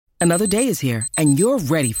Another day is here, and you're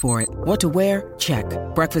ready for it. What to wear? Check.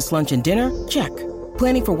 Breakfast, lunch, and dinner? Check.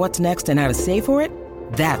 Planning for what's next and how to save for it?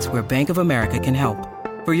 That's where Bank of America can help.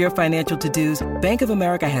 For your financial to-dos, Bank of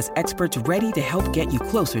America has experts ready to help get you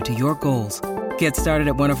closer to your goals. Get started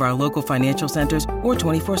at one of our local financial centers or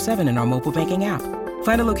 24/7 in our mobile banking app.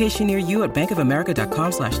 Find a location near you at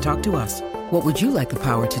bankofamerica.com/talktous. What would you like the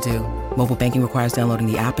power to do? Mobile banking requires downloading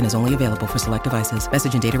the app and is only available for select devices.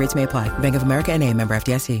 Message and data rates may apply. Bank of America N.A., member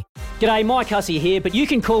FDIC. G'day, Mike Hussey here, but you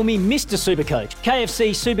can call me Mr. Supercoach. KFC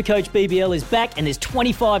Supercoach BBL is back and there's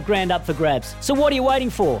 25 grand up for grabs. So what are you waiting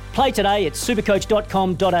for? Play today at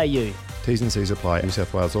supercoach.com.au. T's and C's apply. New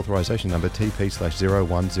South Wales authorisation number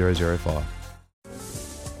TP/01005.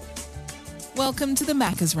 Welcome to the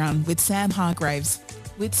Macca's Run with Sam Hargraves.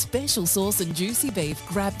 With special sauce and juicy beef,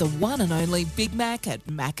 grab the one and only Big Mac at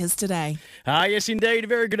Macca's today. Yes, indeed. A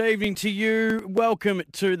very good evening to you. Welcome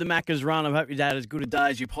to the Macca's Run. I hope you've had as good a day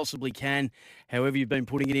as you possibly can, however you've been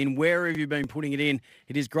putting it in, wherever you've been putting it in.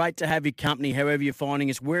 It is great to have your company, however you're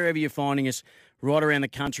finding us, wherever you're finding us, right around the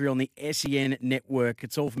country on the SEN network.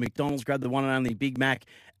 It's all from McDonald's. Grab the one and only Big Mac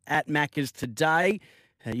at Macca's today.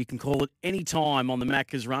 You can call it any time on the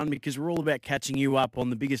Macca's Run because we're all about catching you up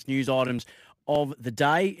on the biggest news items of the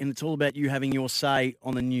day, and it's all about you having your say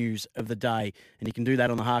on the news of the day. And you can do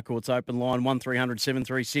that on the Harcourts Open line, 1300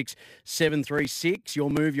 736 736.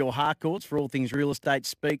 Your move, your Harcourts, for all things real estate.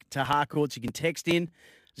 Speak to Harcourts. You can text in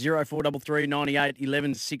 0433 98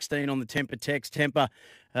 11 16 on the Temper text. Temper,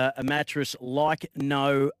 a mattress like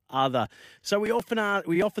no other. So we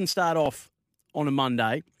often start off on a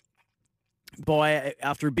Monday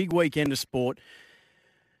after a big weekend of sport,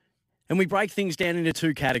 and we break things down into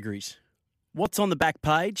two categories. What's on the back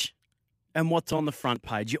page and what's on the front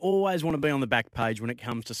page. You always want to be on the back page when it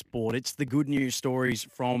comes to sport. It's the good news stories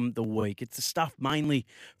from the week. It's the stuff mainly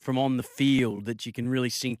from on the field that you can really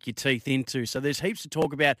sink your teeth into. So there's heaps to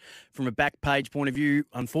talk about from a back page point of view.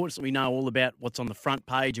 Unfortunately, we know all about what's on the front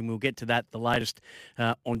page, and we'll get to that, the latest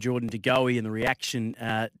on Jordan De Goey and the reaction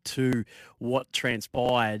to what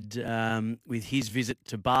transpired with his visit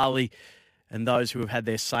to Bali, and those who have had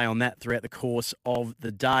their say on that throughout the course of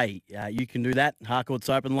the day. You can do that. Harcourts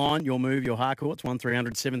Open line, your move, your Harcourts,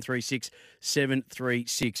 1300 736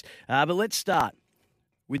 736. But let's start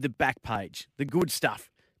with the back page, the good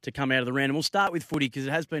stuff to come out of the round. And we'll start with footy because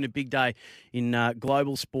it has been a big day in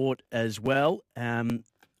global sport as well.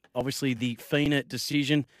 Obviously, the FINA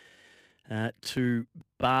decision to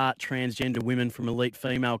bar transgender women from elite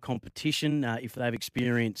female competition if they've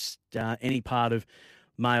experienced any part of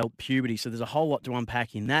male puberty. So there's a whole lot to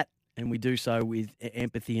unpack in that, and we do so with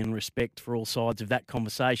empathy and respect for all sides of that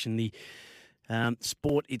conversation. The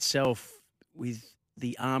sport itself with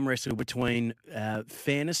the arm wrestle between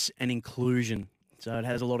fairness and inclusion. So it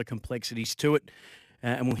has a lot of complexities to it,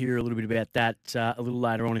 and we'll hear a little bit about that a little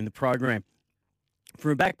later on in the program.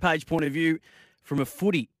 From a back page point of view, from a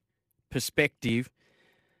footy perspective,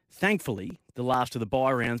 thankfully, the last of the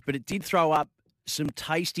bye rounds, but it did throw up some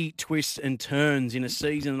tasty twists and turns in a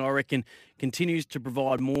season that I reckon continues to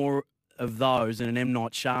provide more of those than an M.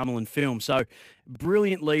 Night Shyamalan film. So,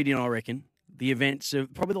 brilliant lead-in, I reckon, the events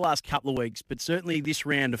of probably the last couple of weeks, but certainly this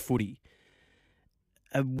round of footy.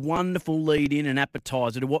 A wonderful lead-in and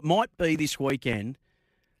appetiser to what might be this weekend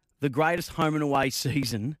the greatest home and away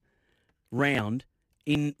season round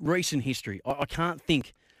in recent history. I can't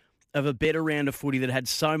think of a better round of footy that had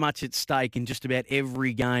so much at stake in just about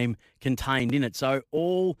every game contained in it. So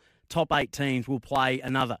all top 8 teams will play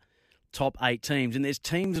another top 8 teams. And there's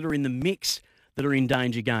teams that are in the mix that are in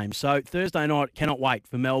danger games. So Thursday night, cannot wait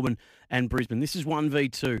for Melbourne and Brisbane. This is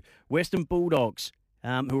 1v2. Western Bulldogs,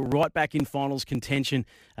 who are right back in finals contention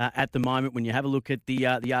at the moment. When you have a look at the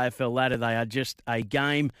AFL ladder, they are just a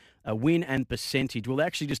game, a win and percentage. Well, they're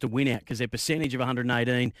actually just a win out because their percentage of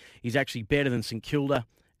 118 is actually better than St Kilda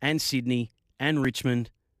and Sydney and Richmond,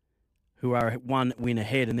 who are one win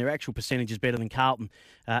ahead, and their actual percentage is better than Carlton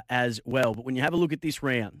as well. But when you have a look at this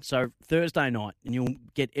round, so Thursday night, and you'll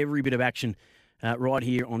get every bit of action right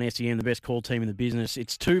here on SEN, the best call team in the business.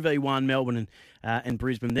 It's 2v1, Melbourne and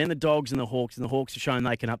Brisbane. Then the Dogs and the Hawks have shown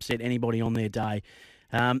they can upset anybody on their day.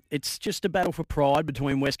 It's just a battle for pride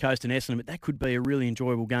between West Coast and Essendon, but that could be a really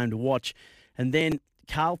enjoyable game to watch. And then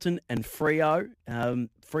Carlton and Freo.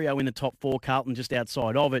 Freo in the top 4, Carlton just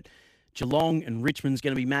outside of it. Geelong and Richmond's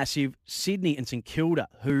going to be massive. Sydney and St Kilda,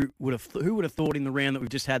 who would have thought in the round that we've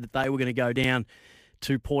just had that they were going to go down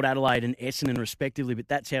to Port Adelaide and Essendon respectively, but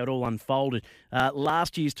that's how it all unfolded.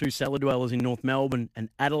 Last year's 2 cellar dwellers in North Melbourne and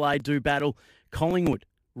Adelaide do battle. Collingwood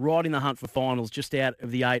right in the hunt for finals, just out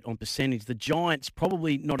of the 8 on percentage. The Giants,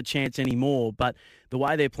 probably not a chance anymore, but the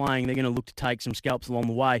way they're playing, they're going to look to take some scalps along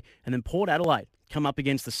the way. And then Port Adelaide come up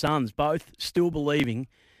against the Suns, both still believing,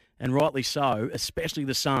 and rightly so, especially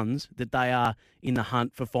the Suns, that they are in the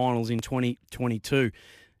hunt for finals in 2022.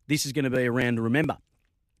 This is going to be a round to remember.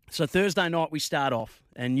 So Thursday night we start off,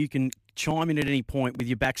 and you can chime in at any point with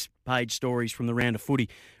your backstage stories from the round of footy.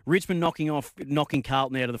 Richmond knocking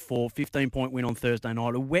Carlton out of the 4, 15-point win on Thursday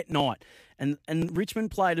night, a wet night. And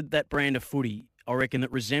Richmond played that brand of footy, I reckon,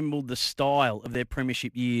 that resembled the style of their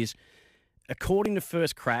premiership years. According to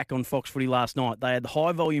First Crack on Fox Footy last night, they had the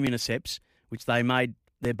high-volume intercepts, which they made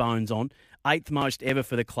their bones on, 8th most ever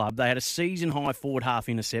for the club. They had a season-high forward half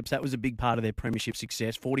intercepts. That was a big part of their premiership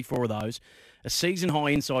success, 44 of those. A season-high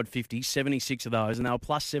inside 50, 76 of those, and they were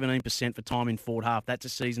plus 17% for time in forward half. That's a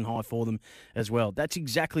season-high for them as well. That's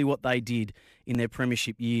exactly what they did in their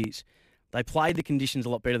premiership years. They played the conditions a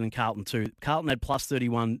lot better than Carlton too. Carlton had plus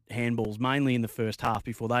 31 handballs, mainly in the first half,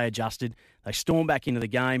 before they adjusted. They stormed back into the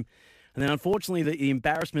game. And then, unfortunately, the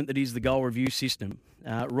embarrassment that is the goal review system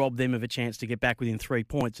robbed them of a chance to get back within 3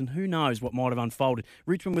 points. And who knows what might have unfolded.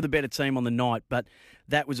 Richmond were the better team on the night, but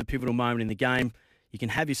that was a pivotal moment in the game. You can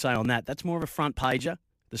have your say on that. That's more of a front pager,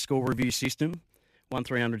 the score review system.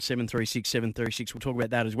 1300 736 736. We'll talk about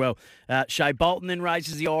that as well. Shea Bolton then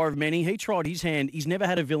raises the ire of many. He tried his hand. He's never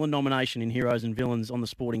had a villain nomination in Heroes and Villains on the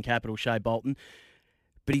sporting capital, Shea Bolton.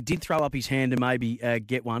 But he did throw up his hand to maybe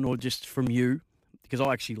get one, or just from you, because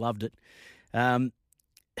I actually loved it.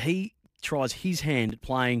 He tries his hand at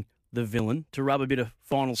playing the villain to rub a bit of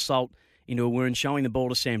final salt into a wound, showing the ball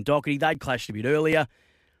to Sam Docherty. They'd clashed a bit earlier.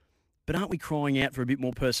 But aren't we crying out for a bit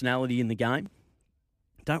more personality in the game?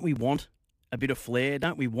 Don't we want a bit of flair?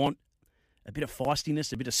 Don't we want a bit of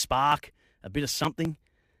feistiness, a bit of spark, a bit of something?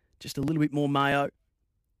 Just a little bit more mayo?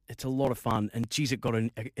 It's a lot of fun. And, geez, it got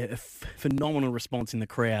a phenomenal response in the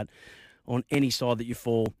crowd on any side that you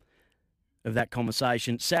fall of that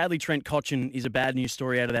conversation. Sadly, Trent Cotchin is a bad news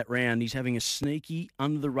story out of that round. He's having a sneaky,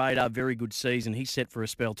 under-the-radar, very good season. He's set for a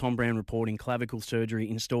spell. Tom Brown reporting clavicle surgery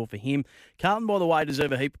in store for him. Carlton, by the way,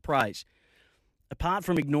 deserve a heap of praise. Apart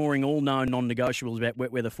from ignoring all known non-negotiables about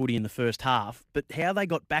wet weather footy in the first half, but how they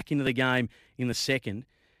got back into the game in the second,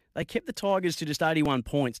 they kept the Tigers to just 81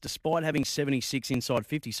 points despite having 76 inside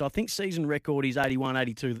 50. So I think season record is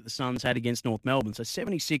 81-82 that the Suns had against North Melbourne. So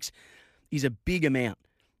 76 is a big amount,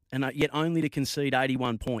 and yet only to concede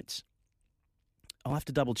 81 points. I'll have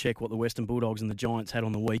to double-check what the Western Bulldogs and the Giants had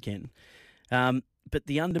on the weekend. But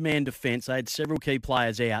the undermanned defence, they had several key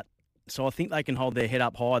players out, so I think they can hold their head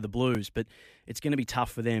up high, the Blues, but it's going to be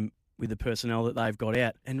tough for them with the personnel that they've got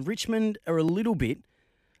out. And Richmond are a little bit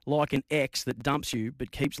like an ex that dumps you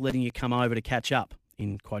but keeps letting you come over to catch up,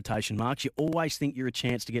 in quotation marks. You always think you're a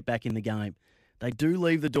chance to get back in the game. They do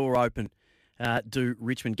leave the door open, do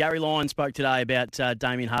Richmond. Gary Lyon spoke today about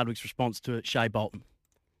Damien Hardwick's response to Shea Bolton.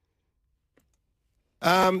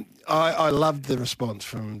 I loved the response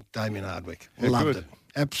from Damien Hardwick. Loved it.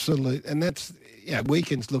 Absolutely. And that's, we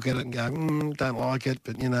can look at it and go, don't like it,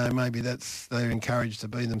 but, maybe they're encouraged to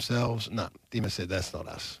be themselves. No, Dimmer said that's not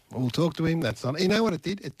us. We'll talk to him. That's not. You know what it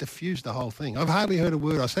did? It diffused the whole thing. I've hardly heard a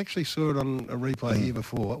word. I actually saw it on a replay here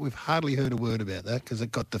before. We've hardly heard a word about that because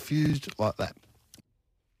it got diffused like that.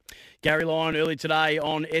 Gary Lyon early today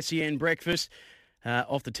on SEN Breakfast.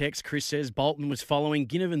 Off the text, Chris says Bolton was following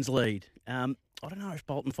Ginnivan's lead. I don't know if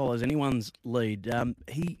Bolton follows anyone's lead.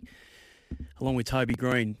 He, along with Toby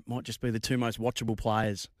Green, might just be the two most watchable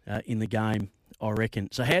players in the game, I reckon.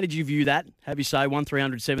 So how did you view that? Have you say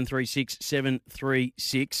 1300 736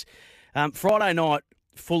 736. Friday night,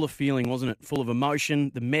 full of feeling, wasn't it? Full of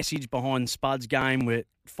emotion. The message behind Spud's game, we're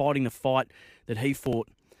fighting the fight that he fought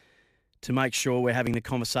to make sure we're having the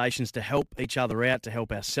conversations to help each other out, to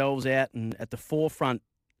help ourselves out. And at the forefront,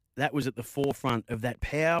 that was at the forefront of that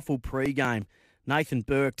powerful pre-game. Nathan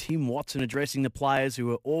Burke, Tim Watson addressing the players who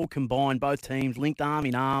were all combined, both teams linked arm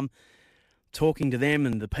in arm, talking to them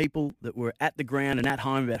and the people that were at the ground and at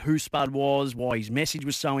home about who Spud was, why his message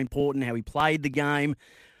was so important, how he played the game.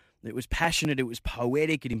 It was passionate, it was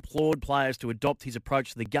poetic, it implored players to adopt his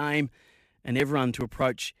approach to the game and everyone to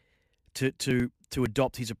approach to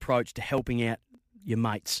adopt his approach to helping out your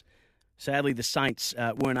mates. Sadly, the Saints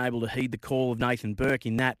weren't able to heed the call of Nathan Burke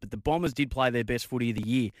in that, but the Bombers did play their best footy of the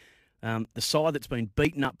year. The side that's been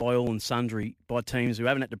beaten up by all and sundry, by teams who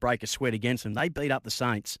haven't had to break a sweat against them, they beat up the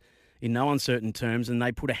Saints in no uncertain terms, and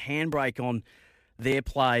they put a handbrake on their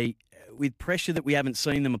play with pressure that we haven't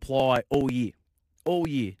seen them apply all year. All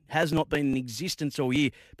year. Has not been in existence all year,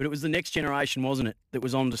 but it was the next generation, wasn't it, that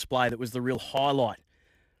was on display, that was the real highlight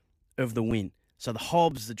of the win. So the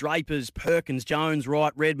Hobbs, the Drapers, Perkins, Jones,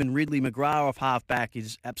 Wright, Redmond, Ridley, McGrath off half-back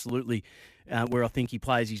is absolutely where I think he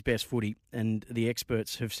plays his best footy, and the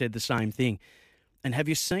experts have said the same thing. And have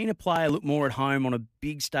you seen a player look more at home on a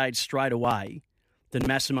big stage straight away than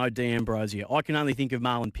Massimo D'Ambrosio? I can only think of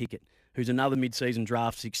Marlon Pickett, who's another mid-season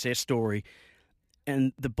draft success story.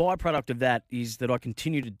 And the byproduct of that is that I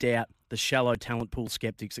continue to doubt the shallow talent pool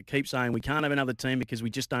skeptics that keep saying we can't have another team because we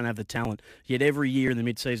just don't have the talent. Yet every year in the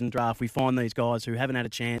mid-season draft, we find these guys who haven't had a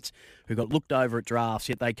chance, who got looked over at drafts,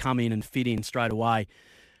 yet they come in and fit in straight away.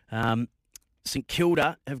 St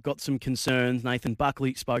Kilda have got some concerns. Nathan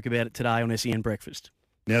Buckley spoke about it today on SEN Breakfast.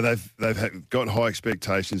 Now, they've got high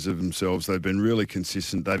expectations of themselves. They've been really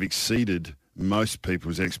consistent. They've exceeded most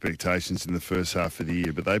people's expectations in the first half of the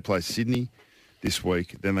year. But they play Sydney this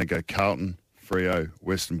week. Then they go Carlton, Freo,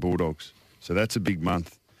 Western Bulldogs. So that's a big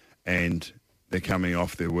month. And they're coming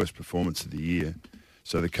off their worst performance of the year.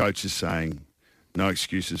 So the coach is saying, no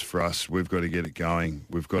excuses for us. We've got to get it going.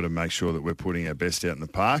 We've got to make sure that we're putting our best out in the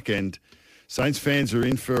park. And Saints fans are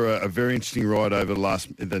in for a very interesting ride over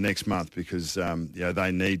the next month because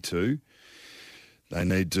they need to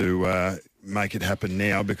make it happen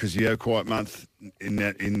now because you have a quiet month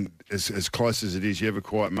as close as it is. You have a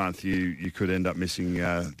quiet month, you could end up missing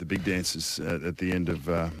the big dances at the end of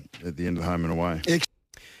home and away.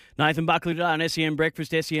 Nathan Buckley today on SEN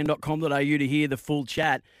Breakfast, sen.com.au to hear the full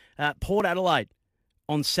chat. Port Adelaide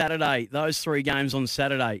on Saturday. Those three games on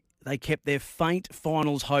Saturday. They kept their faint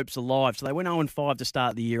finals hopes alive. So they went 0-5 to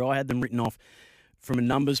start the year. I had them written off from a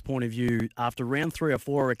numbers point of view after round 3 or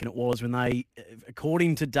 4, I reckon it was, when they,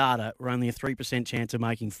 according to data, were only a 3% chance of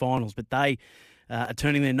making finals. But they are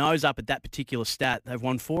turning their nose up at that particular stat. They've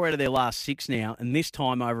won 4 out of their last 6 now, and this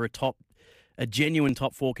time over a genuine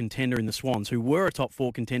top 4 contender in the Swans, who were a top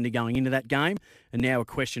 4 contender going into that game, and now a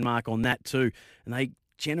question mark on that too. And they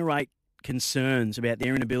generate concerns about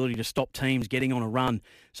their inability to stop teams getting on a run.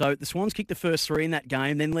 So the Swans kicked the first 3 in that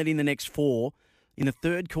game, then led in the next 4. In the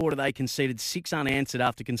third quarter, they conceded 6 unanswered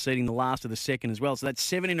after conceding the last of the second as well. So that's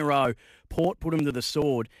 7 in a row. Port put them to the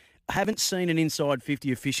sword. I haven't seen an inside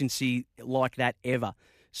 50 efficiency like that ever.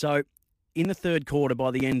 So in the third quarter,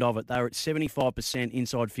 by the end of it, they were at 75%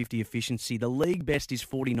 inside 50 efficiency. The league best is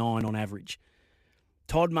 49 on average.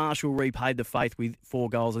 Todd Marshall repaid the faith with 4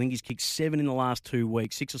 goals. I think he's kicked 7 in the last 2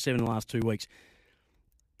 weeks, 6 or 7 in the last 2 weeks.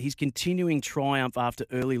 His continuing triumph after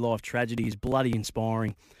early life tragedy is bloody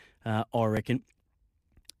inspiring, I reckon.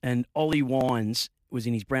 And Ollie Wines was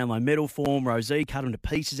in his Brownlow medal form. Rosé cut him to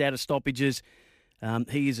pieces out of stoppages.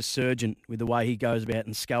 He is a surgeon with the way he goes about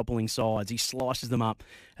and scalpeling sides. He slices them up.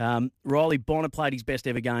 Riley Bonner played his best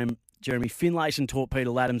ever game. Jeremy Finlayson taught Peter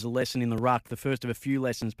Laddams a lesson in the ruck, the first of a few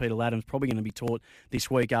lessons Peter Laddams probably going to be taught this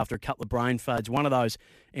week after a couple of brain fades. One of those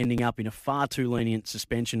ending up in a far too lenient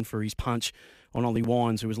suspension for his punch on Ollie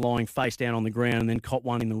Wines, who was lying face down on the ground and then caught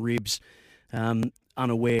one in the ribs,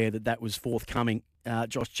 unaware that was forthcoming.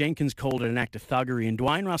 Josh Jenkins called it an act of thuggery, and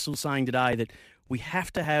Dwayne Russell saying today that we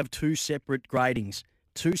have to have 2 separate gradings,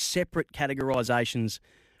 2 separate categorisations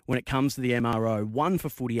when it comes to the MRO, one for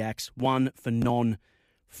footy acts, one for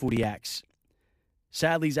non-footy acts.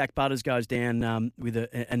 Sadly, Zach Butters goes down with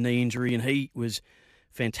a knee injury, and he was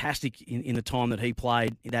fantastic in the time that he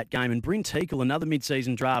played that game. And Bryn Teakle, another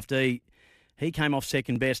mid-season draftee, he came off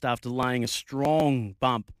second best after laying a strong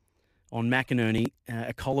bump on McInerney,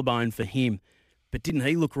 a collarbone for him. But didn't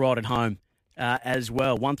he look right at home as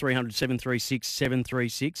well? 1300 736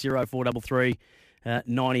 736 0433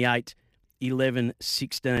 98 11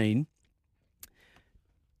 16.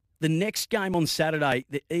 The next game on Saturday,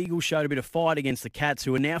 the Eagles showed a bit of fight against the Cats,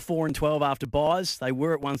 who are now 4-12 after buys. They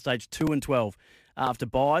were at one stage 2-12 after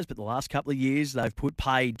buys, but the last couple of years they've put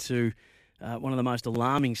paid to one of the most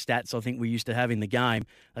alarming stats I think we used to have in the game.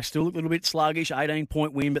 They still look a little bit sluggish,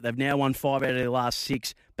 18-point win, but they've now won 5 out of their last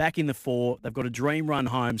 6. Back in the 4, they've got a dream run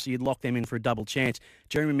home, so you'd lock them in for a double chance.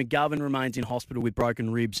 Jeremy McGovern remains in hospital with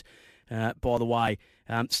broken ribs, by the way.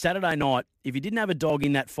 Saturday night, if you didn't have a dog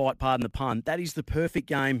in that fight, pardon the pun, that is the perfect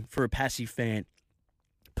game for a passive fan.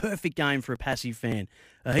 Perfect game for a passive fan.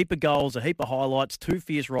 A heap of goals, a heap of highlights, 2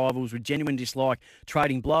 fierce rivals with genuine dislike,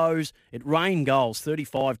 trading blows. It rained goals,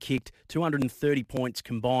 35 kicked, 230 points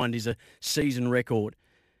combined is a season record.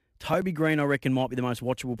 Toby Green, I reckon, might be the most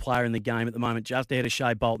watchable player in the game at the moment, just ahead of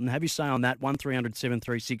Shea Bolton. Have your say on that, 1300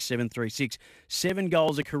 736 736. 7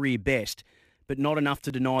 goals a career best, but not enough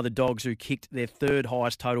to deny the Dogs, who kicked their 3rd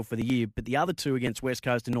highest total for the year. But the other 2 against West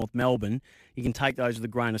Coast and North Melbourne, you can take those with a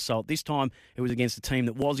grain of salt. This time it was against a team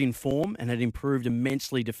that was in form and had improved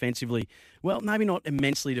immensely defensively. Well, maybe not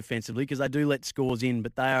immensely defensively, because they do let scores in,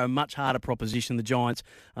 but they are a much harder proposition, the Giants,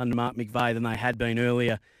 under Mark McVeigh, than they had been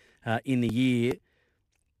earlier in the year.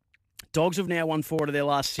 Dogs have now won 4 out of their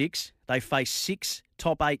last 6. They face 6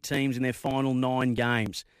 top 8 teams in their final 9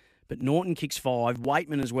 games. But Norton kicks 5,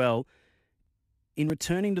 Waitman as well. In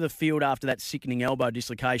returning to the field after that sickening elbow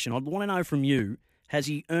dislocation, I'd want to know from you, has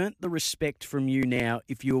he earned the respect from you now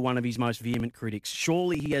if you were one of his most vehement critics?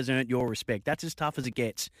 Surely he has earned your respect. That's as tough as it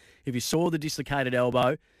gets. If you saw the dislocated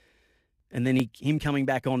elbow and then him coming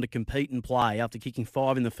back on to compete and play after kicking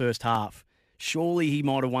 5 in the first half, surely he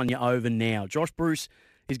might have won you over now. Josh Bruce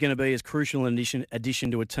is going to be as crucial an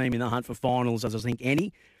addition to a team in the hunt for finals as I think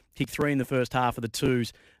any. Kicked 3 in the first half of the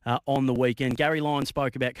 2s on the weekend. Gary Lyon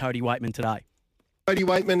spoke about Cody Waitman today. Cody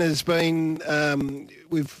Waitman has been,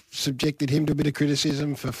 we've subjected him to a bit of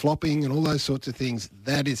criticism for flopping and all those sorts of things.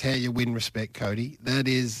 That is how you win respect, Cody. That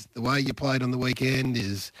is the way you played on the weekend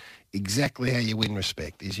is exactly how you win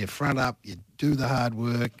respect. Is you front up, you do the hard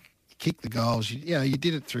work, you kick the goals. You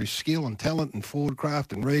did it through skill and talent and forward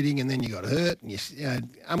craft and reading, and then you got hurt.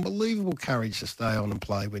 And unbelievable courage to stay on and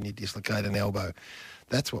play when you dislocate an elbow.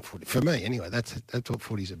 That's what footy, for me anyway, that's what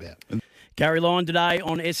footy's about. Gary Lyon today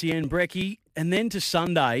on SEN Brecky. And then to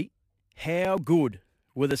Sunday, how good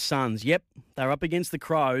were the Suns? Yep, they're up against the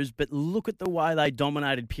Crows, but look at the way they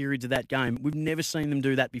dominated periods of that game. We've never seen them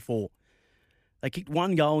do that before. They kicked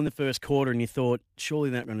 1 goal in the first quarter and you thought, surely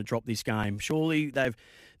they're not going to drop this game. Surely they're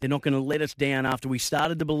not going to let us down after we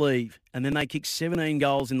started to believe. And then they kicked 17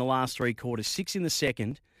 goals in the last 3 quarters, 6 in the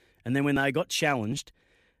second. And then when they got challenged,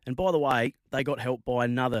 and by the way, they got helped by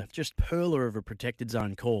another just perler of a protected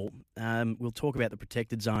zone call. We'll talk about the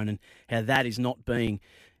protected zone and how that is not being...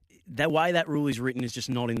 The way that rule is written is just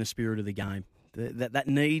not in the spirit of the game. That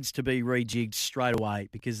needs to be rejigged straight away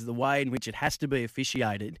because the way in which it has to be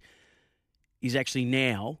officiated is actually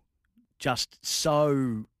now just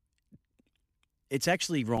so... It's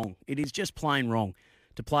actually wrong. It is just plain wrong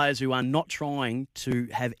to players who are not trying to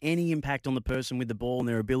have any impact on the person with the ball and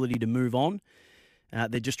their ability to move on.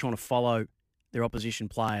 They're just trying to follow their opposition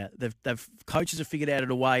player. Coaches have figured out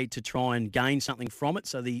a way to try and gain something from it,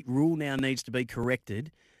 so the rule now needs to be corrected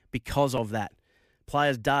because of that.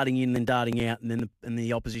 Players darting in, then darting out, and then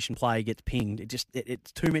the opposition player gets pinged.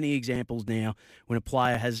 It's too many examples now when a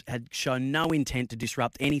player had shown no intent to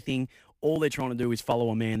disrupt anything. All they're trying to do is follow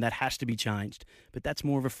a man. That has to be changed. But that's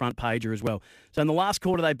more of a front pager as well. So in the last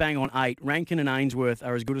quarter, they bang on 8. Rankin and Ainsworth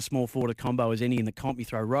are as good a small forward combo as any in the comp. You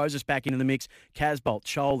throw Roses back into the mix, Casbolt,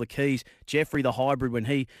 Scholl, the keys, Jeffrey, the hybrid when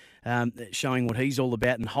he showing what he's all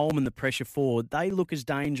about, and Holman, the pressure forward. They look as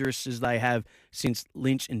dangerous as they have since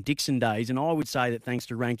Lynch and Dixon days. And I would say that thanks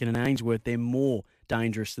to Rankin and Ainsworth, they're more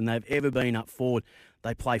dangerous than they've ever been up forward.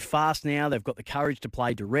 They play fast now. They've got the courage to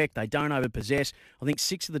play direct. They don't overpossess. I think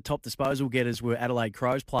 6 of the top disposal getters were Adelaide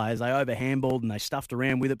Crows players. They overhandballed and they stuffed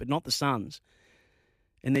around with it, but not the Suns.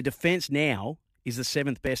 And their defence now is the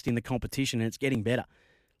 7th best in the competition, and it's getting better.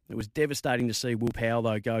 It was devastating to see Will Powell,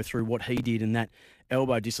 though, go through what he did in that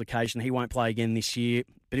elbow dislocation. He won't play again this year,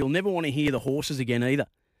 but he'll never want to hear the horses again either.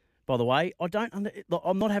 By the way,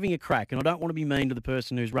 I'm not having a crack, and I don't want to be mean to the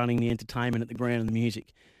person who's running the entertainment at the ground and the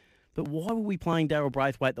music. But why were we playing Daryl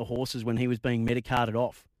Braithwaite the horses when he was being medicated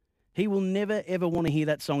off? He will never, ever want to hear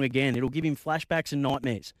that song again. It'll give him flashbacks and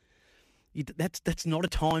nightmares. That's not a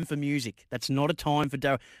time for music. That's not a time for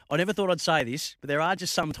Daryl. I never thought I'd say this, but there are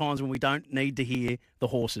just some times when we don't need to hear the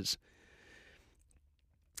horses.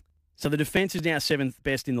 So the defence is now 7th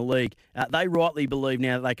best in the league. They rightly believe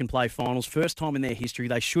now that they can play finals. First time in their history.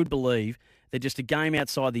 They should believe they're just a game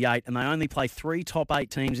outside the 8, and they only play 3 top 8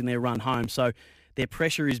 teams in their run home. So their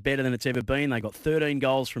pressure is better than it's ever been. They got 13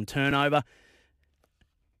 goals from turnover.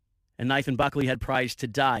 And Nathan Buckley had praise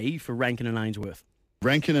today for Rankin and Ainsworth.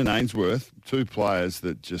 Rankin and Ainsworth, 2 players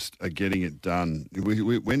that just are getting it done.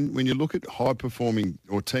 When you look at high-performing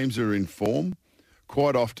or teams that are in form,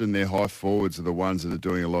 quite often their high forwards are the ones that are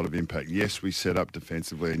doing a lot of impact. Yes, we set up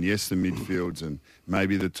defensively, and yes, the midfields and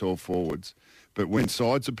maybe the tall forwards. But when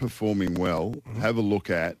sides are performing well, have a look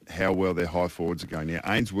at how well their high forwards are going. Now,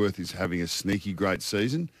 Ainsworth is having a sneaky great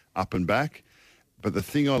season, up and back. But the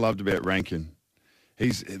thing I loved about Rankin,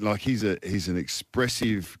 he's an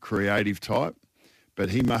expressive, creative type, but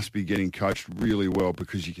he must be getting coached really well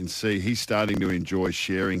because you can see he's starting to enjoy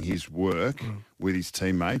sharing his work with his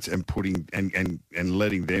teammates and putting and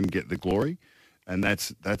letting them get the glory. And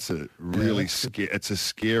that's a really it's a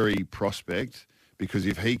scary prospect. Because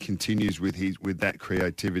if he continues with that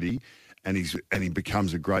creativity and he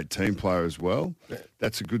becomes a great team player as well,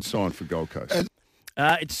 that's a good sign for Gold Coast.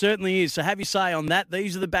 It certainly is. So have your say on that.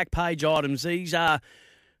 These are the back page items. These are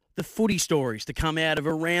the footy stories to come out of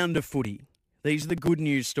a round of footy. These are the good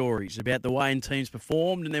news stories about the way teams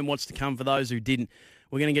performed and then what's to come for those who didn't.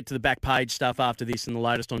 We're going to get to the back page stuff after this and the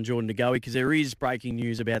latest on Jordan De Goey because there is breaking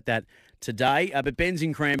news about that today. But Ben's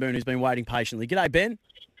in Cranbourne who's been waiting patiently. G'day, Ben.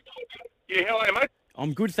 Yeah, how are you, mate?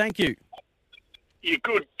 I'm good, thank you. You're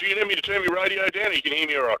good. Do you need me to turn your radio down or you can hear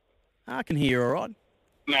me all right? I can hear you all right.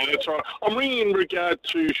 No, that's all right. I'm ringing in regard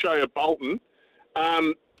to Shea Bolton.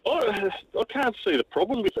 I can't see the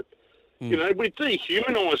problem with it. You know, we're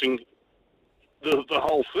dehumanising the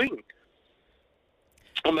whole thing.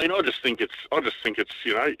 I mean, I just think it's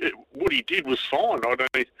what he did was fine. I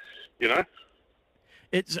don't, you know.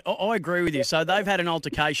 I agree with you. So they've had an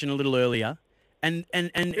altercation a little earlier, and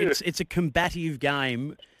it's a combative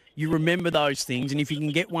game. You remember those things, and if you can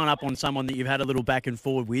get one up on someone that you've had a little back and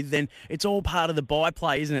forward with, then it's all part of the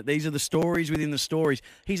byplay, isn't it? These are the stories within the stories.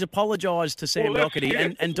 He's apologised to Sam Doherty,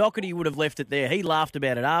 and Doherty would have left it there. He laughed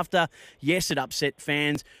about it after. Yes, it upset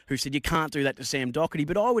fans who said you can't do that to Sam Doherty,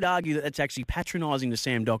 but I would argue that that's actually patronising to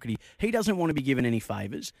Sam Doherty. He doesn't want to be given any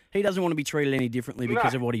favours. He doesn't want to be treated any differently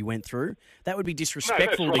because of what he went through. That would be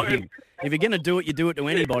disrespectful to him. If you're going to do it, you do it to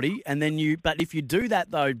anybody, and then But if you do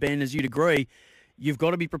that, though, Ben, as you'd agree, you've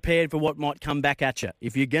got to be prepared for what might come back at you.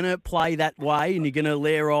 If you're going to play that way and you're going to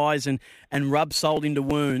layer eyes and rub salt into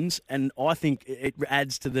wounds, and I think it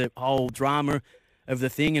adds to the whole drama of the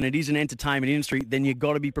thing, and it is an entertainment industry, then you've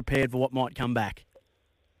got to be prepared for what might come back.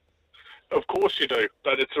 Of course you do,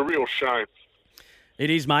 but it's a real shame.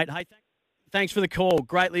 It is, mate. Hey, thanks for the call.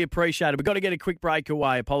 Greatly appreciated. We've got to get a quick break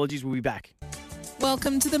away. Apologies. We'll be back.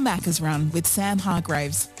 Welcome to the Macca's Run with Sam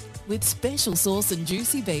Hargraves. With special sauce and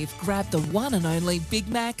juicy beef, grab the one and only Big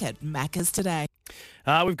Mac at Macca's today.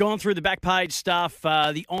 We've gone through the back page stuff,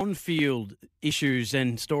 the on-field issues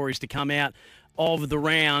and stories to come out of the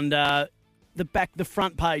round. The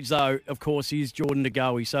front page, though, of course, is Jordan De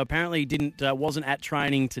Goey. So apparently he wasn't at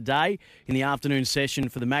training today in the afternoon session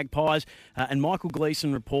for the Magpies. And Michael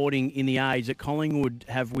Gleeson reporting in The Age that Collingwood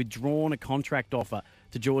have withdrawn a contract offer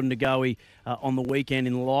to Jordan De Goey on the weekend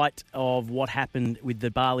in light of what happened with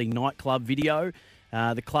the Bali nightclub video.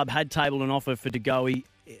 The club had tabled an offer for De Goey,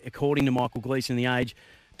 according to Michael Gleeson in The Age.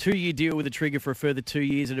 2-year deal with a trigger for a further 2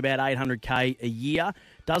 years at about $800K a year.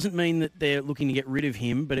 Doesn't mean that they're looking to get rid of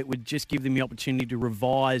him, but it would just give them the opportunity to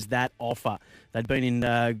revise that offer. They'd been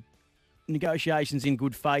in negotiations in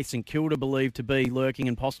good faith. St Kilda believed to be lurking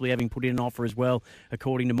and possibly having put in an offer as well,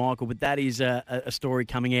 according to Michael. But that is a story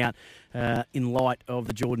coming out in light of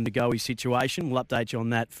the Jordan De Goey situation. We'll update you on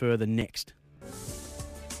that further next.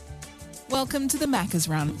 Welcome to the Macca's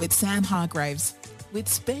Run with Sam Hargraves. With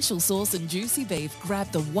special sauce and juicy beef, grab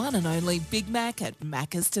the one and only Big Mac at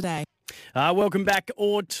Macca's today. Welcome back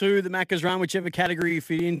or to the Macca's Run, whichever category you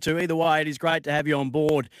fit into. Either way, it is great to have you on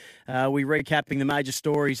board. We're recapping the major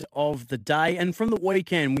stories of the day. And from the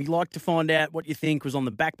weekend, we'd like to find out what you think was on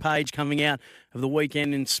the back page coming out of the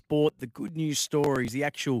weekend in sport, the good news stories, the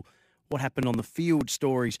actual what happened on the field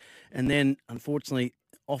stories, and then, unfortunately,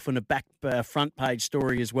 often a front page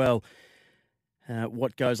story as well.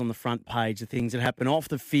 What goes on the front page, the things that happen off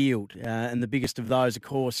the field. And the biggest of those, of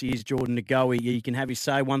course, is Jordan De Goey. You can have your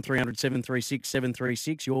say, 1300 736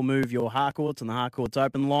 736. Your move, your Harcourts, and the Harcourts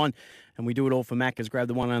open line. And we do it all for Macca's. Grab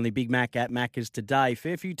the one and only Big Mac at Macca's today.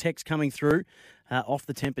 Fair few texts coming through off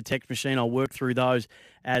the Temper text machine. I'll work through those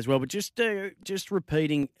as well. But just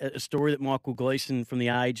repeating a story that Michael Gleeson from The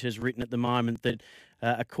Age has written at the moment that,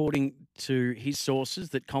 according to his sources,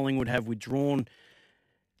 that Collingwood have withdrawn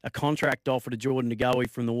a contract offer to Jordan De Goey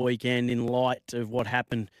from the weekend in light of what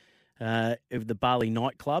happened of the Bali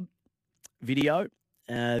nightclub video.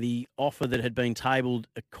 The offer that had been tabled,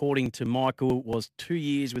 according to Michael, was 2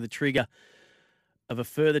 years with a trigger of a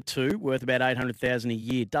further 2, worth about $800,000 a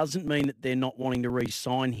year. Doesn't mean that they're not wanting to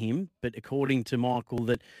re-sign him, but according to Michael,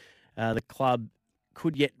 that the club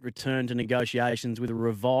could yet return to negotiations with a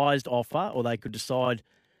revised offer, or they could decide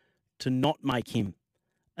to not make him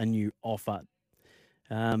a new offer.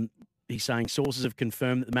 He's saying sources have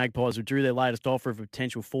confirmed that the Magpies withdrew their latest offer of a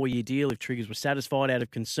potential 4-year deal if Triggers were satisfied out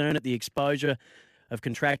of concern at the exposure of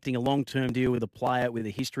contracting a long-term deal with a player with a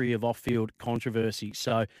history of off-field controversy.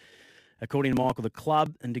 So, according to Michael, the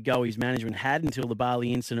club and De Goey's management had, until the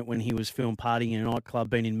Bali incident when he was filmed partying in a nightclub,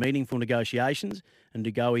 been in meaningful negotiations, and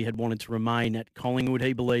De Goey had wanted to remain at Collingwood.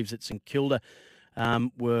 He believes that St Kilda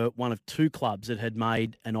were one of 2 clubs that had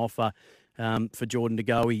made an offer for Jordan De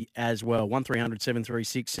Goey as well. 1300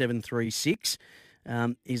 736 736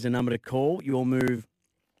 is the number to call. Your move,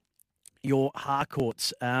 your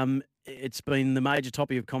Harcourts. It's been the major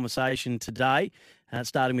topic of conversation today,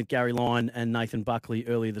 starting with Gary Lyon and Nathan Buckley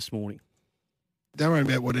earlier this morning. Don't worry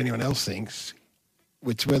about what anyone else thinks.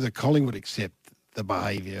 It's whether Collingwood accept the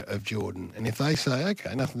behaviour of Jordan. And if they say,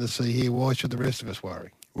 OK, nothing to see here, why should the rest of us worry?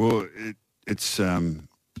 Well, it's a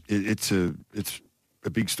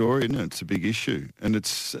big story, isn't it? It's a big issue, and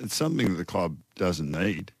it's something that the club doesn't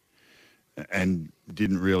need and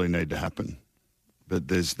didn't really need to happen. But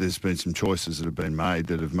there's been some choices that have been made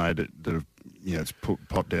that have it's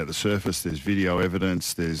popped out the surface. There's video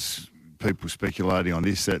evidence. There's people speculating on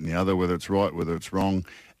this, that, and the other, whether it's right, whether it's wrong,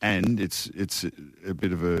 and it's a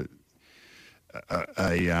bit of a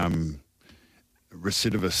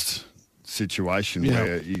recidivist situation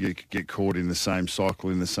where you get caught in the same cycle,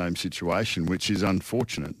 in the same situation, which is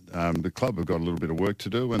unfortunate. The club have got a little bit of work to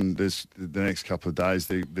do, and there's the next couple of days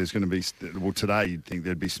there's going to be, well, today you'd think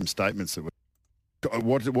there'd be some statements that were,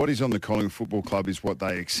 what is on the Collingwood Football Club is what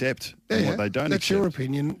they accept and what they don't That's accept. your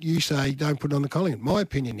opinion. You say don't put it on the Collingwood. My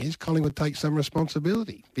opinion is Collingwood take some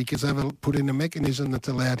responsibility because they've put in a mechanism that's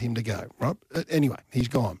allowed him to go, right? Anyway, he's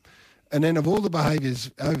gone. And then of all the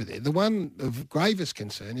behaviours over there, the one of gravest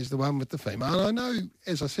concern is the one with the female. And I know,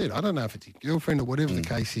 as I said, I don't know if it's your girlfriend or whatever the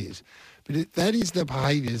case is, but that is the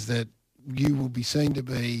behaviours that you will be seen to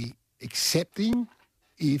be accepting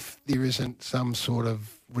if there isn't some sort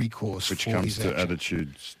of recourse Which for comes his to action.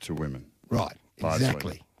 attitudes to women. Right, largely.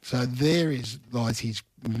 exactly. So there lies his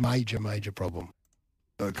major problem.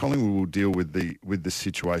 Collingwood will deal with the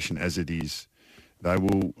situation as it is. They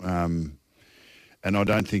will, and I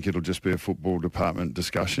don't think it'll just be a football department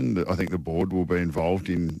discussion. I think the board will be involved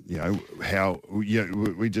in, how.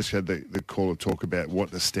 We just had the caller talk about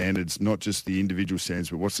what the standards, not just the individual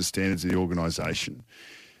standards, but what's the standards of the organisation.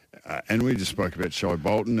 And we just spoke about Shai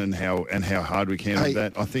Bolton and how Hardwick handled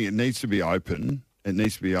that. I think it needs to be open. It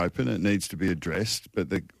needs to be open. It needs to be addressed.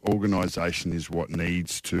 But the organisation is what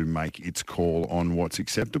needs to make its call on what's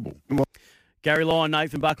acceptable. Gary Lyon,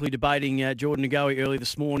 Nathan Buckley debating Jordan Ngoe early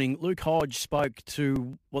this morning. Luke Hodge spoke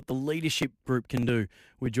to what the leadership group can do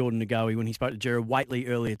with Jordan Ngoe when he spoke to Gerard Whateley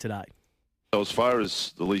earlier today. So as far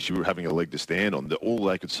as the leadership were having a leg to stand on, all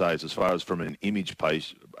they could say is as far as from an image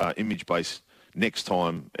base, next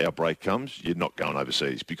time our break comes, you're not going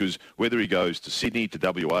overseas, because whether he goes to Sydney, to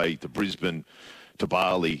WA, to Brisbane, to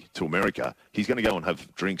Bali, to America, he's going to go and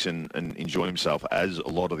have drinks and enjoy himself, as a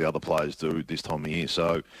lot of the other players do this time of year.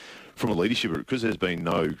 So from a leadership, because there's been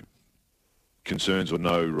no concerns or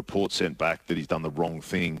no reports sent back that he's done the wrong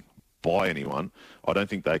thing by anyone, I don't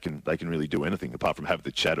think they can really do anything apart from have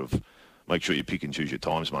the chat of make sure you pick and choose your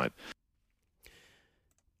times, mate.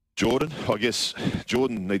 Jordan, I guess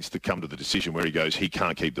Jordan needs to come to the decision where he goes, he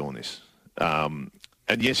can't keep doing this. And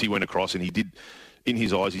yes, he went across and he did, in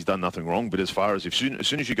his eyes, he's done nothing wrong. But as far as as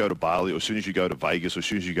soon as you go to Bali or as soon as you go to Vegas or as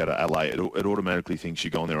soon as you go to LA, it automatically thinks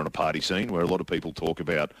you're going there on a party scene, where a lot of people talk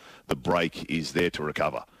about the break is there to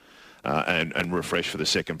recover and refresh for the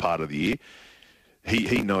second part of the year.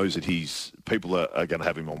 He knows that people are going to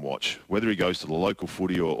have him on watch. Whether he goes to the local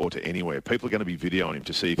footy or to anywhere, people are going to be videoing him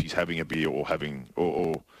to see if he's having a beer or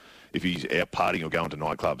if he's out partying or going to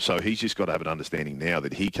nightclubs. So he's just got to have an understanding now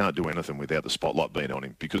that he can't do anything without the spotlight being on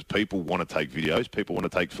him, because people want to take videos, people want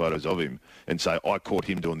to take photos of him and say, I caught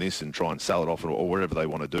him doing this, and try and sell it off or whatever they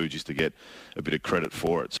want to do just to get a bit of credit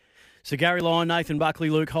for it. So Gary Lyon, Nathan Buckley,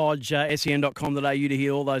 Luke Hodge, sen.com.au to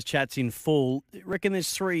hear all those chats in full. I reckon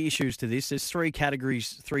there's three issues to this. There's three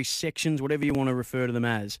categories, three sections, whatever you want to refer to them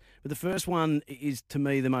as. But the first one is, to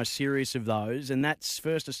me, the most serious of those, and that's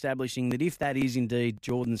first establishing that if that is indeed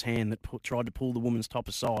Jordan's hand that tried to pull the woman's top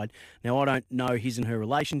aside. Now, I don't know his and her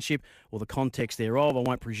relationship or the context thereof. I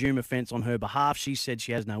won't presume offence on her behalf. She said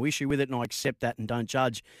she has no issue with it, and I accept that and don't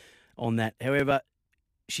judge on that. However,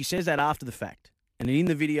 she says that after the fact. And in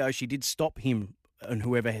the video, she did stop him and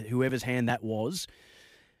whoever's hand that was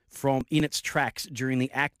from in its tracks during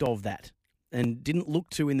the act of that, and didn't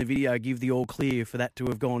look to in the video give the all clear for that to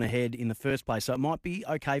have gone ahead in the first place. So it might be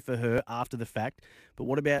okay for her after the fact, but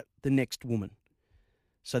what about the next woman?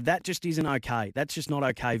 So that just isn't okay. That's just not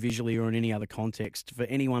okay visually or in any other context for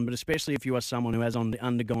anyone, but especially if you are someone who has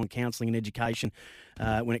undergone counselling and education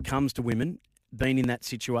when it comes to women, been in that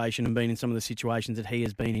situation and been in some of the situations that he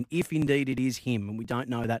has been in, if indeed it is him, and we don't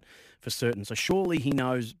know that for certain. So surely he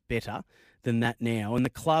knows better than that now, and the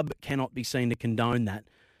club cannot be seen to condone that.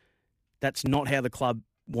 That's not how the club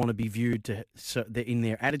want to be viewed in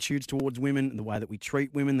their attitudes towards women and the way that we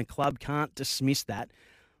treat women. The club can't dismiss that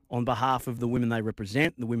on behalf of the women they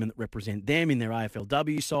represent, the women that represent them in their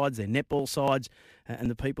AFLW sides, their netball sides,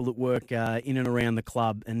 and the people that work in and around the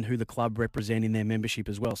club and who the club represent in their membership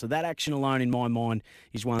as well. So that action alone, in my mind,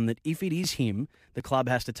 is one that if it is him, the club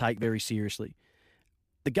has to take very seriously.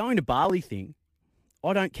 The going to Bali thing,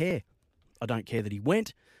 I don't care. I don't care that he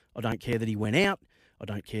went. I don't care that he went out. I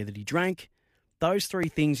don't care that he drank. Those three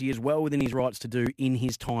things he is well within his rights to do in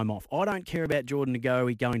his time off. I don't care about Jordan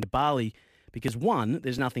Ngoe going to Bali Because one,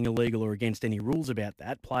 there's nothing illegal or against any rules about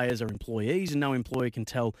that. Players are employees and no employer can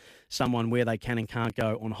tell someone where they can and can't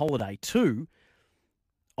go on holiday. Two,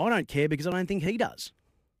 I don't care because I don't think he does.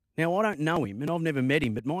 Now, I don't know him and I've never met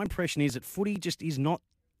him, but my impression is that footy just is not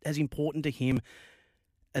as important to him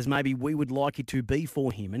as maybe we would like it to be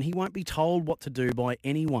for him. And he won't be told what to do by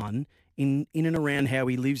anyone in and around how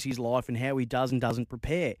he lives his life and how he does and doesn't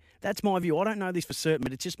prepare. That's my view. I don't know this for certain,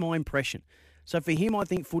 but it's just my impression. So for him, I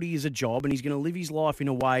think footy is a job and he's going to live his life in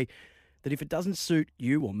a way that if it doesn't suit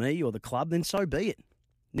you or me or the club, then so be it.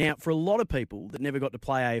 Now, for a lot of people that never got to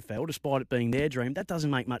play AFL, despite it being their dream, that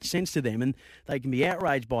doesn't make much sense to them and they can be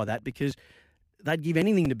outraged by that because they'd give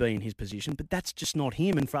anything to be in his position, but that's just not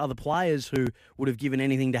him. And for other players who would have given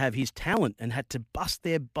anything to have his talent and had to bust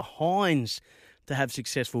their behinds to have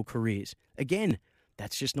successful careers, again,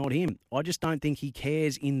 that's just not him. I just don't think he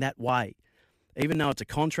cares in that way. Even though it's a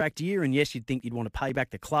contract year, and yes, you'd think you'd want to pay back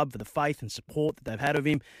the club for the faith and support that they've had of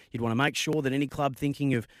him. You'd want to make sure that any club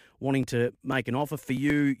thinking of wanting to make an offer for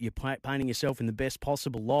you, you're painting yourself in the best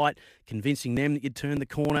possible light, convincing them that you'd turn the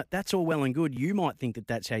corner. That's all well and good. You might think that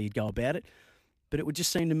that's how you'd go about it. But it would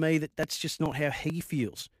just seem to me that that's just not how he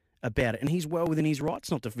feels about it. And he's well within his rights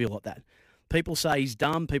not to feel like that. People say he's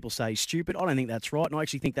dumb. People say he's stupid. I don't think that's right. And I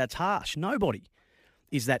actually think that's harsh. Nobody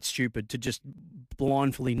is that stupid to just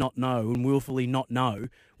blindly not know and willfully not know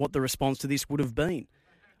what the response to this would have been.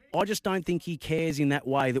 I just don't think he cares in that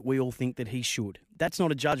way that we all think that he should. That's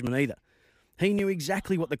not a judgment either. He knew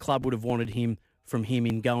exactly what the club would have wanted from him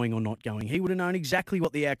in going or not going. He would have known exactly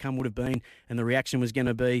what the outcome would have been and the reaction was going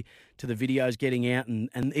to be to the videos getting out and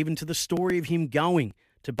even to the story of him going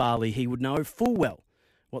to Bali. He would know full well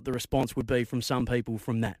what the response would be from some people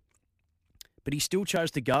from that. But he still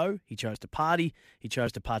chose to go. He chose to party. He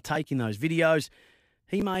chose to partake in those videos.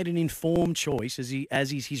 He made an informed choice,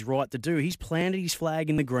 as is his right to do. He's planted his flag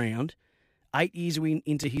in the ground 8 years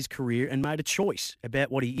into his career and made a choice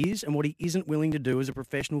about what he is and what he isn't willing to do as a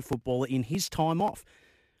professional footballer in his time off.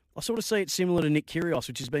 I sort of see it similar to Nick Kyrgios,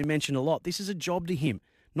 which has been mentioned a lot. This is a job to him,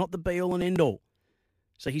 not the be-all and end-all.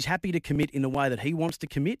 So he's happy to commit in the way that he wants to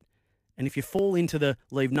commit. And if you fall into the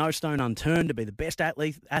leave no stone unturned to be the best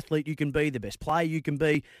athlete you can be, the best player you can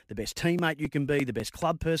be, the best teammate you can be, the best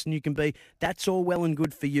club person you can be, that's all well and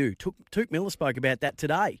good for you. Touk Miller spoke about that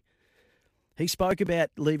today. He spoke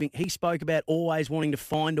about leaving. He spoke about always wanting to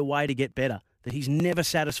find a way to get better, that he's never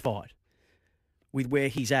satisfied with where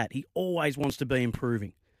he's at. He always wants to be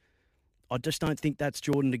improving. I just don't think that's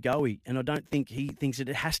Jordan De Goey, and I don't think he thinks that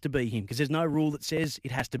it has to be him because there's no rule that says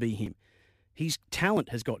it has to be him. His talent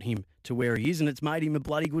has got him to where he is, and it's made him a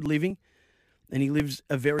bloody good living, and he lives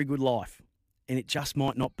a very good life. And it just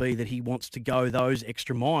might not be that he wants to go those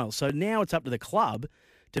extra miles. So now it's up to the club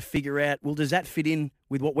to figure out, well, does that fit in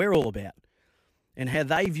with what we're all about? And how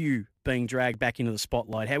they view being dragged back into the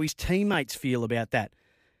spotlight, how his teammates feel about that,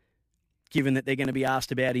 given that they're going to be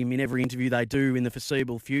asked about him in every interview they do in the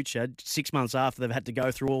foreseeable future, 6 months after they've had to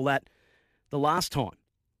go through all that the last time.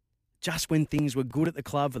 Just when things were good at the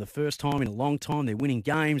club for the first time in a long time, they're winning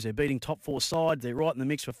games, they're beating top four sides, they're right in the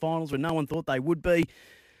mix for finals when no one thought they would be.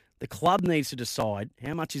 The club needs to decide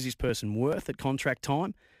how much is this person worth at contract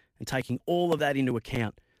time and taking all of that into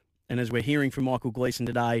account. And as we're hearing from Michael Gleeson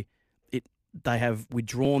today, they have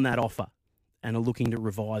withdrawn that offer and are looking to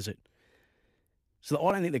revise it. So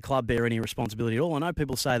I don't think the club bear any responsibility at all. I know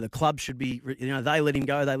people say the club should be, they let him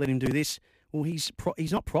go, they let him do this. Well, he's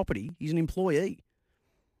not property, he's an employee.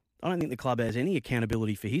 I don't think the club has any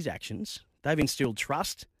accountability for his actions. They've instilled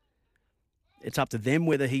trust. It's up to them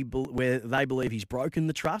whether they believe he's broken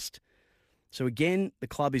the trust. So again, the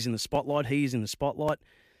club is in the spotlight. He is in the spotlight.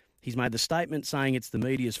 He's made the statement saying it's the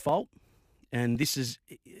media's fault.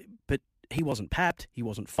 But he wasn't papped. He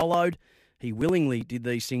wasn't followed. He willingly did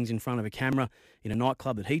these things in front of a camera in a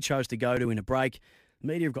nightclub that he chose to go to in a break. The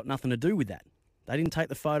media have got nothing to do with that. They didn't take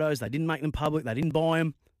the photos. They didn't make them public. They didn't buy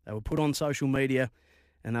them. They were put on social media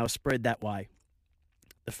and they were spread that way.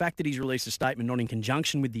 The fact that he's released a statement not in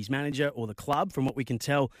conjunction with his manager or the club, from what we can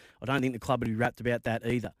tell, I don't think the club would be wrapped about that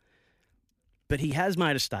either. But he has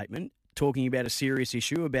made a statement talking about a serious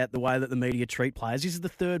issue about the way that the media treat players. This is the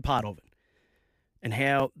third part of it. And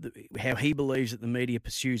how he believes that the media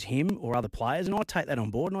pursues him or other players. And I take that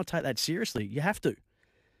on board and I take that seriously. You have to.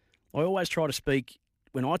 I always try to speak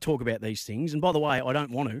when I talk about these things. And by the way, I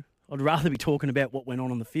don't want to. I'd rather be talking about what went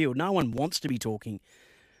on the field. No one wants to be talking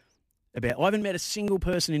about. I haven't met a single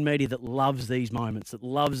person in media that loves these moments, that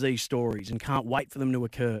loves these stories and can't wait for them to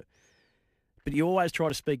occur. But you always try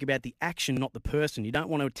to speak about the action, not the person. You don't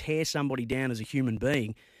want to tear somebody down as a human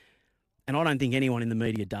being And I don't think anyone in the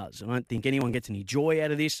media does. I don't think anyone gets any joy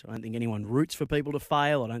out of this. I don't think anyone roots for people to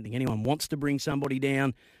fail. I don't think anyone wants to bring somebody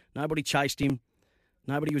down. Nobody chased him.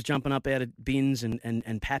 Nobody was jumping up out of bins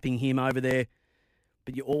and papping him over there.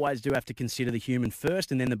 But you always do have to consider the human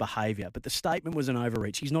first and then the behaviour. But the statement was an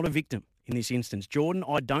overreach. He's not a victim in this instance. Jordan,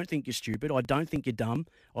 I don't think you're stupid. I don't think you're dumb.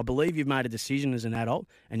 I believe you've made a decision as an adult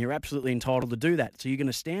and you're absolutely entitled to do that. So you're going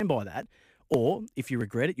to stand by that. Or if you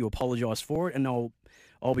regret it, you apologise for it and I'll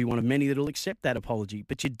be one of many that will accept that apology.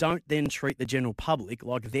 But you don't then treat the general public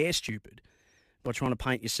like they're stupid by trying to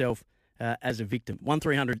paint yourself as a victim.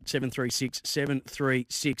 1300 736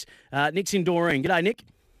 736. Nick's in Doreen. G'day, Nick.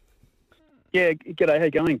 Yeah, g'day. How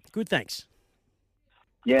you going? Good, thanks.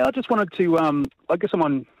 Yeah, I just wanted to, I guess I'm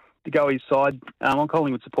on the Goey's side. I'm a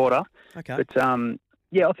Collingwood supporter. Okay. But,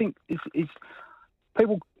 yeah, I think it's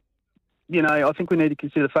people, I think we need to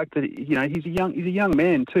consider the fact that, he's a young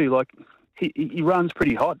man too. Like, he runs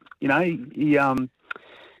pretty hot, he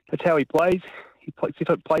that's how he plays. If he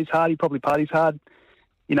plays hard, he probably parties hard.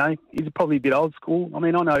 He's probably a bit old school. I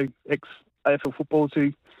mean, I know ex-AFL footballers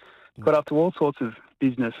who got up to all sorts of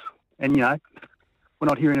business. And, we're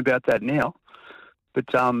not hearing about that now.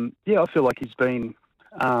 But, I feel like he's been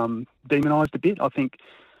demonised a bit. I think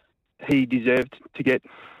he deserved to get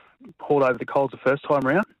hauled over the coals the first time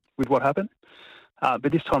round with what happened.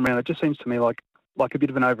 But this time round, it just seems to me like a bit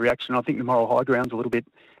of an overreaction. I think the moral high ground's a little bit...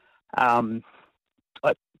 I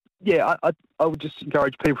would just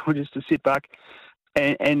encourage people just to sit back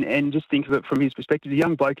and just think of it from his perspective. The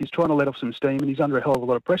young bloke is trying to let off some steam and he's under a hell of a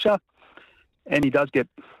lot of pressure. And he does get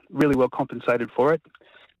really well compensated for it.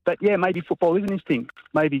 But, yeah, maybe football isn't his thing.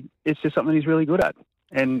 Maybe it's just something he's really good at.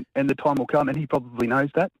 And the time will come, and he probably knows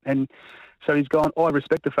that. And so he's gone, I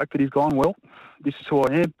respect the fact that he's gone, well, this is who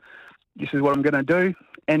I am. This is what I'm going to do.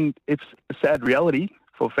 And it's a sad reality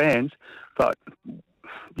for fans. But,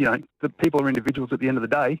 the people are individuals at the end of the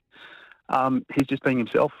day. He's just being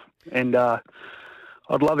himself. And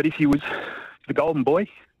I'd love it if he was the golden boy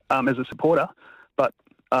as a supporter. But...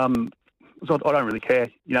 So I don't really care.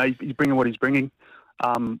 He's bringing what he's bringing.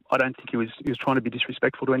 I don't think he was trying to be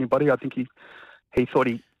disrespectful to anybody. I think he thought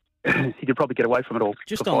he could probably get away from it all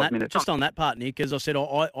just for on 5 that, minutes. Just on that part, Nick, as I said,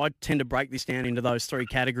 I tend to break this down into those three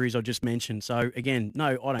categories I just mentioned. So, again,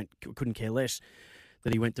 no, couldn't care less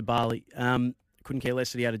that he went to Bali. Couldn't care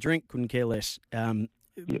less that he had a drink. Couldn't care less.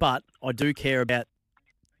 But I do care about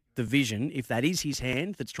the vision. If that is his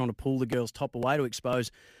hand that's trying to pull the girl's top away to expose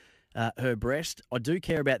her breast, I do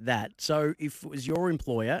care about that. So if it was your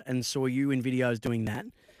employer and saw you in videos doing that,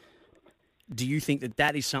 do you think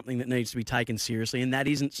that is something that needs to be taken seriously and that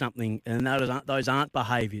isn't something, and those aren't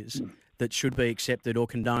behaviours that should be accepted or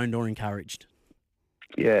condoned or encouraged?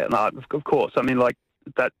 Yeah, no, of course. I mean, like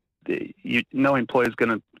that, no employer's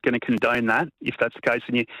going to condone that if that's the case.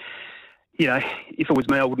 And if it was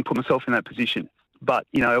me, I wouldn't put myself in that position. But,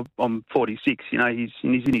 I'm 46, he's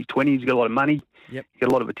in his 20s, he's got a lot of money, Yep. He's got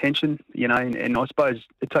a lot of attention, and I suppose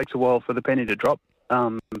it takes a while for the penny to drop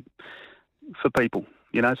for people,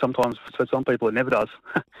 sometimes for some people it never does.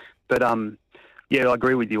 But, I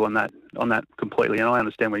agree with you on that completely, and I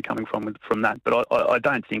understand where you're coming from that. But I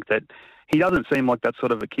don't think that he doesn't seem like that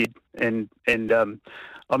sort of a kid, and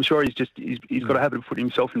I'm sure he's got a habit of putting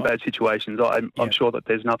himself in bad situations. I'm sure that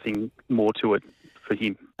there's nothing more to it for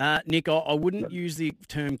him. Nick, I wouldn't use the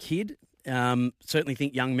term kid. Certainly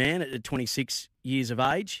think young man at 26 years of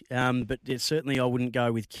age, but certainly I wouldn't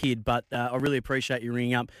go with kid. But I really appreciate you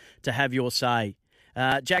ringing up to have your say.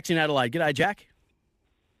 Jack's in Adelaide. G'day, Jack.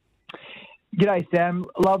 G'day, Sam.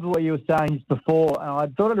 Loved what you were saying just before. I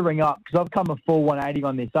thought I'd ring up because I've come a full 180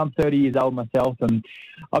 on this. I'm 30 years old myself, and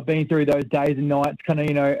I've been through those days and nights,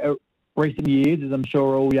 recent years, as I'm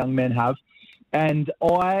sure all young men have. And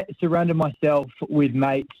I surrounded myself with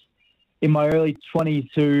mates in my early 20s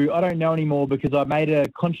who I don't know anymore because I made a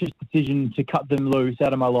conscious decision to cut them loose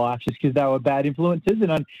out of my life just because they were bad influences.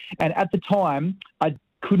 And at the time, I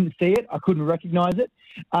couldn't see it. I couldn't recognise it.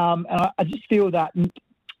 And I just feel that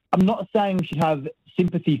I'm not saying we should have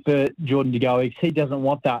sympathy for Jordan De Goey because he doesn't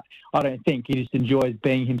want that. I don't think. He just enjoys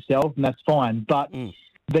being himself, and that's fine. But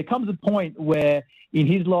there comes a point where in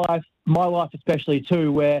his life, my life especially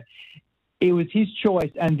too, where it was his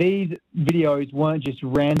choice, and these videos weren't just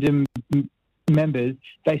random members.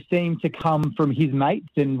 They seemed to come from his mates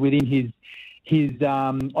and within his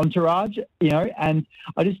entourage, and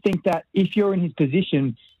I just think that if you're in his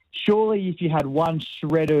position, surely if you had one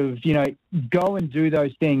shred of, go and do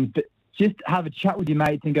those things, but just have a chat with your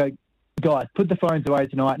mates and go, guys, put the phones away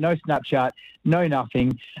tonight, no Snapchat, no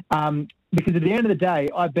nothing, because at the end of the day,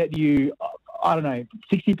 I bet you I don't know,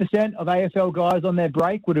 60% of AFL guys on their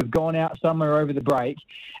break would have gone out somewhere over the break,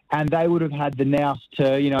 and they would have had the nous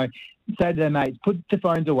to, say to their mates, put the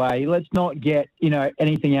phones away. Let's not get,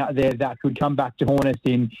 anything out there that could come back to haunt us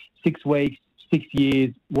in 6 weeks, 6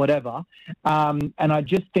 years, whatever. And I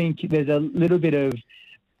just think there's a little bit of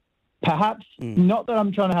perhaps, not that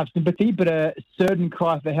I'm trying to have sympathy, but a certain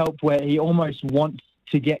cry for help where he almost wants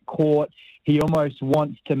to get caught. He almost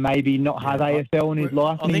wants to maybe not have AFL in his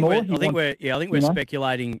life anymore. I think we're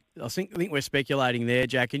speculating. I think we're speculating there,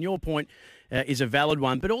 Jack. And your point is a valid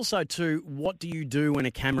one. But also, too, what do you do when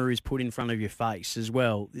a camera is put in front of your face as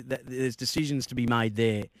well? There's decisions to be made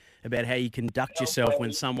there about how you conduct yourself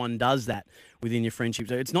when someone does that within your friendship.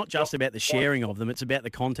 So it's not just about the sharing of them; it's about the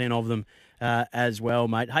content of them as well,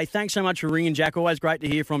 mate. Hey, thanks so much for ringing, Jack. Always great to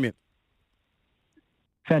hear from you.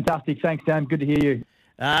 Fantastic. Thanks, Sam. Good to hear you.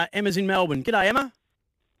 Emma's in Melbourne. G'day, Emma.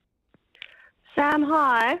 Sam,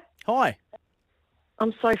 hi. Hi.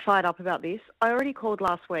 I'm so fired up about this. I already called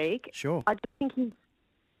last week. Sure. I think he's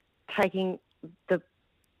taking the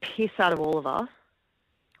piss out of all of us,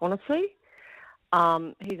 honestly.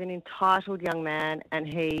 He's an entitled young man, and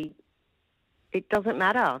it doesn't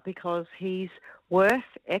matter because he's worth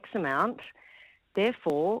X amount.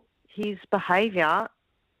 Therefore, his behaviour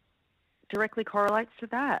directly correlates to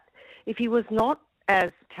that. If he was not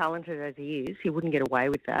as talented as he is, he wouldn't get away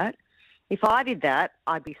with that. If I did that,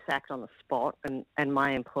 I'd be sacked on the spot, and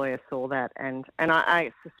my employer saw that, and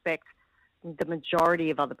I suspect the majority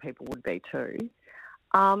of other people would be too.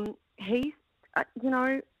 He's,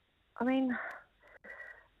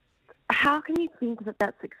 how can you think that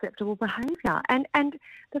that's acceptable behaviour? And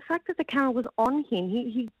the fact that the camera was on him,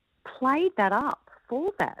 he played that up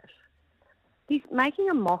for that. He's making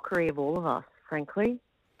a mockery of all of us, frankly.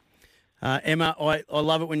 Emma, I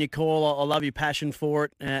love it when you call. I love your passion for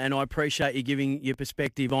it, and I appreciate you giving your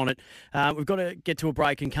perspective on it. We've got to get to a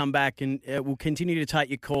break and come back, and we'll continue to take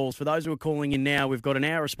your calls. For those who are calling in now, we've got an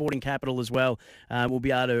hour of Sporting Capital as well. We'll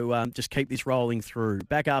be able to just keep this rolling through.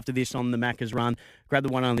 Back after this on the Macca's Run. Grab the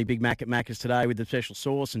one and only Big Mac at Macca's today with the special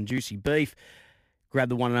sauce and juicy beef. Grab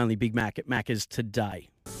the one and only Big Mac at Macca's today.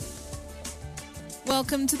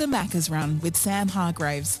 Welcome to the Macca's Run with Sam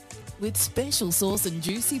Hargraves. With special sauce and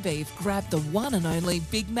juicy beef, grab the one and only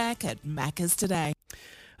Big Mac at Macca's today.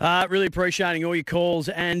 Really appreciating all your calls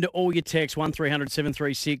and all your texts. 1300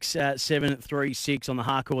 736 736 on the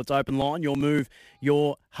Harcourts open line. Your move,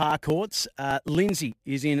 your Harcourts. Lindsay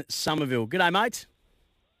is in Somerville. G'day, mate.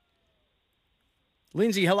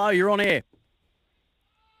 Lindsay, hello. You're on air.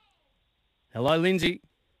 Hello, Lindsay.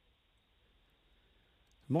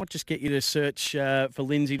 Might just get you to search for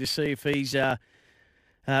Lindsay to see if he's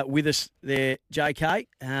with us there, JK.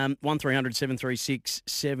 1300 736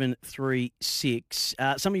 736.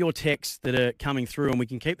 Some of your texts that are coming through, and we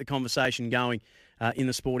can keep the conversation going in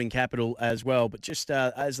the Sporting Capital as well. But just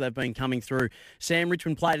as they've been coming through, Sam,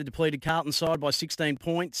 Richmond played a depleted Carlton side by 16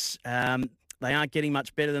 points. They aren't getting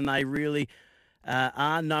much better than they really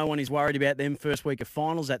are. No one is worried about them first week of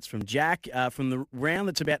finals. That's from Jack. From the round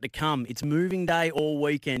that's about to come, it's moving day all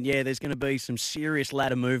weekend. Yeah, there's going to be some serious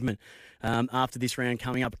ladder movement after this round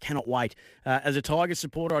coming up. I cannot wait. As a Tigers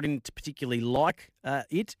supporter, I didn't particularly like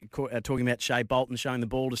it, talking about Shea Bolton showing the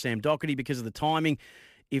ball to Sam Doherty because of the timing.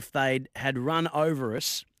 If they'd had run over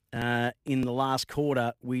us in the last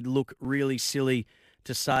quarter, we'd look really silly,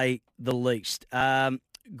 to say the least.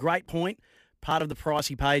 Great point. Part of the price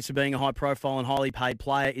he pays for being a high-profile and highly paid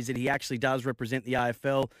player is that he actually does represent the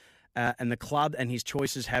AFL and the club, and his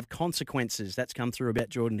choices have consequences. That's come through about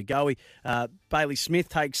Jordan De Goey. Bailey Smith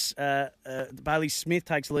takes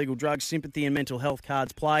legal drugs, sympathy and mental health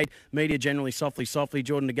cards played. Media generally softly.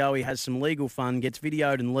 Jordan De Goey has some legal fun, gets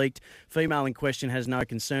videoed and leaked. Female in question has no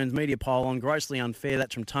concerns. Media pile on, grossly unfair.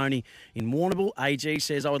 That's from Tony in Warrnambool. AG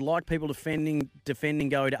says, I would like people defending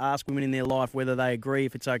Goey to ask women in their life whether they agree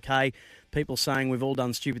if it's okay. People saying we've all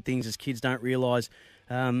done stupid things as kids don't realise.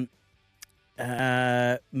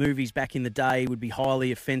 Movies back in the day would be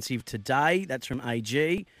highly offensive today. That's from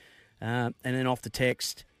AG. And then off the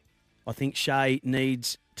text, I think Shea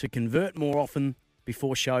needs to convert more often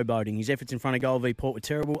before showboating. His efforts in front of goal v Port were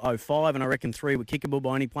terrible, 0-5, and I reckon 3 were kickable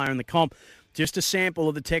by any player in the comp. Just a sample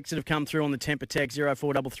of the texts that have come through on the Temper text,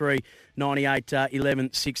 0433 98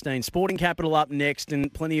 11 16. Sporting Capital up next,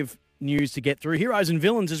 and plenty of news to get through. Heroes and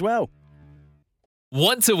villains as well.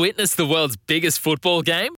 Want to witness the world's biggest football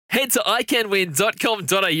game? Head to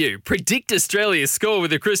iCanWin.com.au, predict Australia's score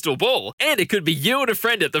with a crystal ball, and it could be you and a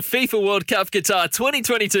friend at the FIFA World Cup Qatar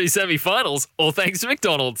 2022 semi-finals, all thanks to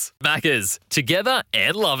McDonald's. Maccas, together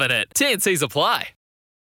and loving it. TNCs apply.